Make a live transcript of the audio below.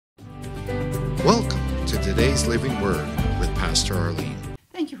Welcome to today's Living Word with Pastor Arlene.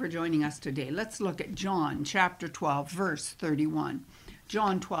 Thank you for joining us today. Let's look at John chapter 12, verse 31.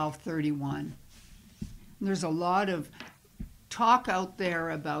 John 12:31. There's a lot of talk out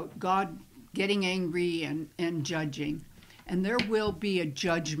there about God getting angry and judging. And there will be a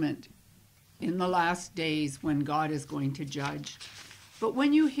judgment in the last days when God is going to judge. But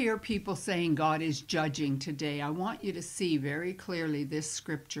when you hear people saying God is judging today, I want you to see very clearly this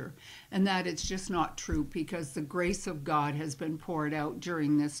scripture, and that it's just not true, because the grace of God has been poured out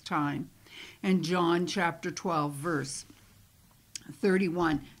during this time. In John chapter 12, verse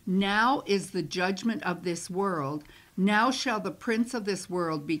 31, now is the judgment of this world. Now shall the prince of this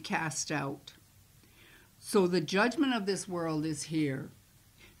world be cast out. So the judgment of this world is here.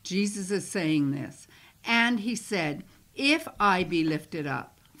 Jesus is saying this. And he said, if I be lifted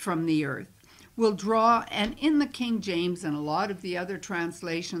up from the earth, will draw, and in the King James and a lot of the other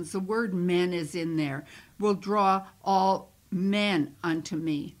translations, the word men is in there, will draw all men unto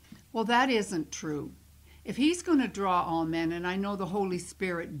me. Well, that isn't true. If he's going to draw all men, and I know the Holy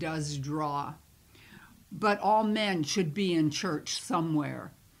Spirit does draw, but all men should be in church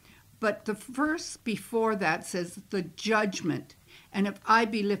somewhere. But the verse before that says the judgment. And if I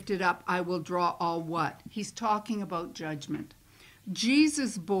be lifted up, I will draw all what? He's talking about judgment.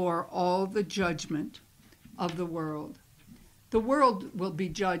 Jesus bore all the judgment of the world. The world will be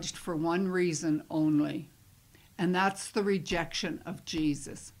judged for one reason only, and that's the rejection of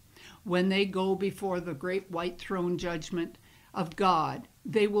Jesus. When they go before the great white throne judgment of God,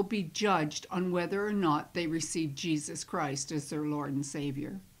 they will be judged on whether or not they receive Jesus Christ as their Lord and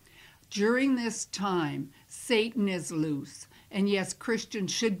Savior. During this time, Satan is loose. And yes, Christians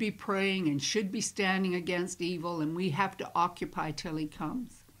should be praying and should be standing against evil, and we have to occupy till he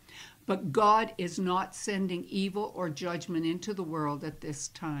comes. But God is not sending evil or judgment into the world at this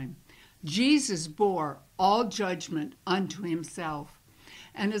time. Jesus bore all judgment unto himself.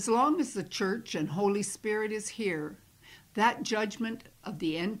 And as long as the church and Holy Spirit is here, that judgment of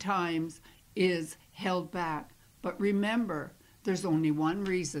the end times is held back. But remember, there's only one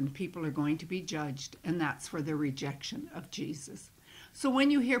reason people are going to be judged, and that's for their rejection of Jesus. So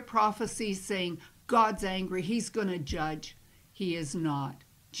when you hear prophecies saying, God's angry, he's going to judge, he is not.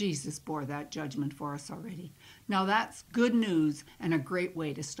 Jesus bore that judgment for us already. Now that's good news and a great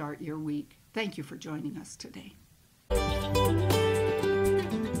way to start your week. Thank you for joining us today.